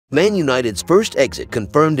Man United's first exit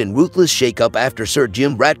confirmed in ruthless shakeup after Sir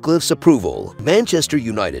Jim Ratcliffe's approval. Manchester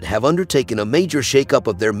United have undertaken a major shakeup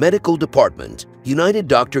of their medical department. United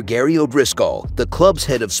Dr. Gary O'Driscoll, the club's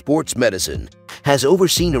head of sports medicine, has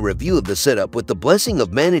overseen a review of the setup with the blessing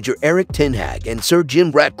of manager Erik ten Hag and Sir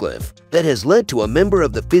Jim Ratcliffe that has led to a member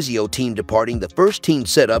of the physio team departing the first team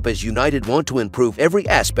setup, as United want to improve every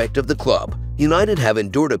aspect of the club. United have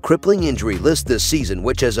endured a crippling injury list this season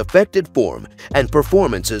which has affected form and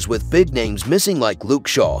performances, with big names missing like Luke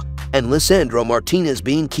Shaw and Lisandro Martinez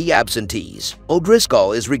being key absentees.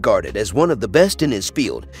 O'Driscoll is regarded as one of the best in his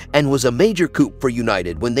field and was a major coup for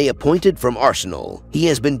United when they appointed from Arsenal. He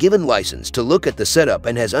has been given license to look at the setup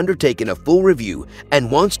and has undertaken a full review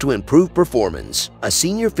and wants to improve performance. A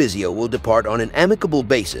senior physio will depart on an amicable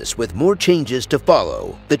basis with more changes to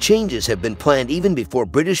follow. The changes have been planned even before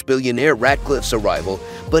British billionaire Ratcliffe's arrival,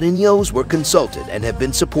 but Ineos were consulted and have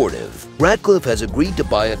been supportive. Ratcliffe has agreed to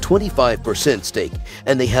buy a 25% stake,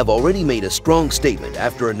 and they have already made a strong statement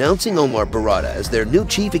after announcing Omar Barada as their new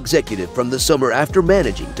chief executive from the summer after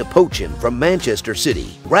managing to poach him from Manchester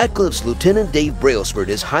City. Ratcliffe's Lieutenant Dave Brailsford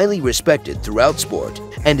is highly respected throughout sport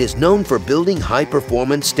and is known for building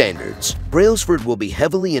high-performance standards. Brailsford will be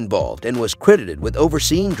heavily involved and was credited with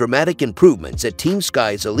overseeing dramatic improvements at Team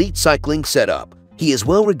Sky's elite cycling setup. He is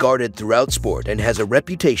well regarded throughout sport and has a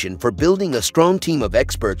reputation for building a strong team of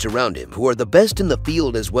experts around him who are the best in the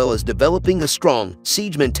field, as well as developing a strong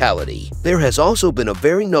siege mentality. There has also been a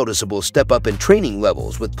very noticeable step up in training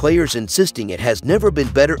levels, with players insisting it has never been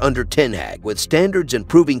better under ten Hag, with standards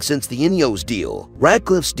improving since the Ineos deal.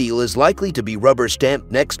 Ratcliffe's deal is likely to be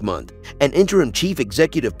rubber-stamped next month, and interim chief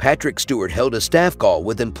executive Patrick Stewart held a staff call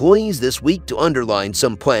with employees this week to underline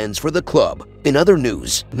some plans for the club. In other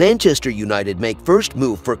news, Manchester United make first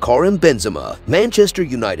move for Karim Benzema. Manchester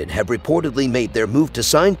United have reportedly made their move to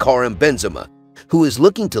sign Karim Benzema, who is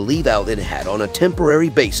looking to leave Al Ittihad on a temporary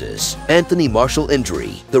basis. Anthony Martial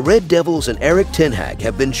injury. The Red Devils and Erik ten Hag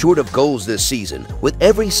have been short of goals this season, with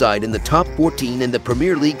every side in the top 14 in the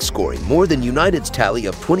Premier League scoring more than United's tally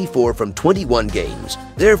of 24 from 21 games.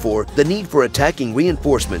 Therefore, the need for attacking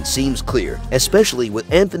reinforcements seems clear, especially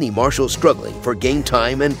with Anthony Martial struggling for game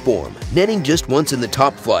time and form, netting just once in the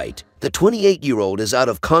top flight. The 28-year-old is out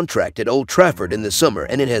of contract at Old Trafford in the summer,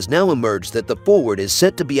 and it has now emerged that the forward is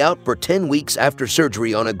set to be out for 10 weeks after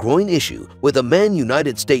surgery on a groin issue, with a Man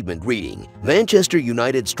United statement reading, "Manchester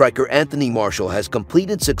United striker Anthony Martial has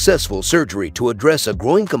completed successful surgery to address a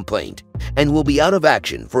groin complaint and will be out of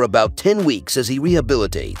action for about 10 weeks as he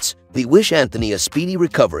rehabilitates. We wish Anthony a speedy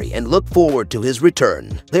recovery and look forward to his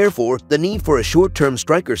return." Therefore, the need for a short-term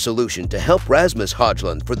striker solution to help Rasmus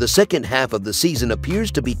Højlund for the second half of the season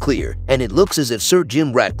appears to be clear, and it looks as if Sir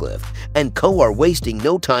Jim Ratcliffe and co are wasting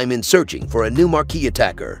no time in searching for a new marquee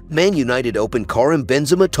attacker. Man United opened Karim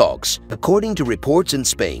Benzema talks. According to reports in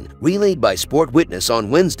Spain, relayed by Sport Witness on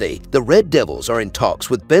Wednesday, the Red Devils are in talks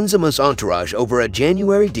with Benzema's entourage over a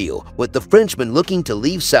January deal, with the Frenchman looking to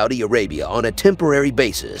leave Saudi Arabia on a temporary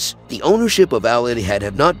basis. The ownership of Al Ittihad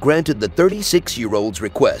have not granted the 36-year-old's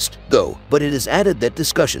request, though, but it is added that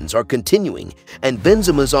discussions are continuing, and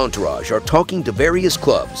Benzema's entourage are talking to various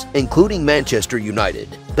clubs, including Manchester United.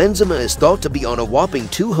 Benzema is thought to be on a whopping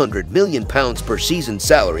 £200 million per season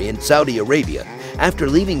salary in Saudi Arabia after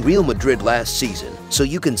leaving Real Madrid last season, so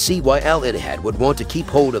you can see why Al Ittihad would want to keep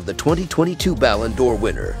hold of the 2022 Ballon d'Or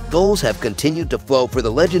winner. Goals have continued to flow for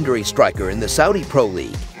the legendary striker in the Saudi Pro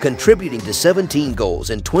League, contributing to 17 goals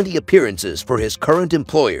and 20 appearances for his current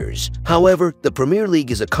employers. However, the Premier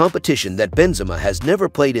League is a competition that Benzema has never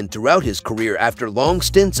played in throughout his career after long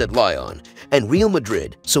stints at Lyon and Real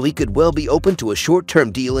Madrid, so he could well be open to a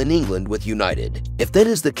short-term deal in England with United. If that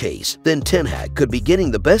is the case, then ten Hag could be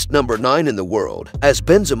getting the best number 9 in the world, as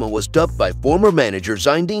Benzema was dubbed by former manager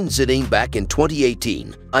Zinedine Zidane back in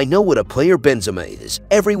 2018. "I know what a player Benzema is.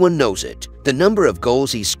 Everyone knows it. The number of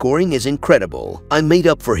goals he's scoring is incredible. I'm made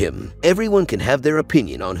up for him. Everyone can have their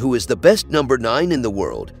opinion on who is the best number 9 in the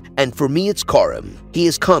world, and for me it's Karim. He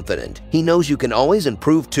is confident. He knows you can always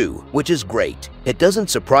improve too, which is great. It doesn't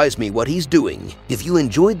surprise me what he's doing." If you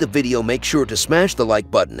enjoyed the video, make sure to smash the like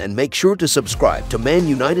button and make sure to subscribe to Man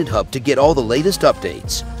United Hub to get all the latest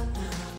updates.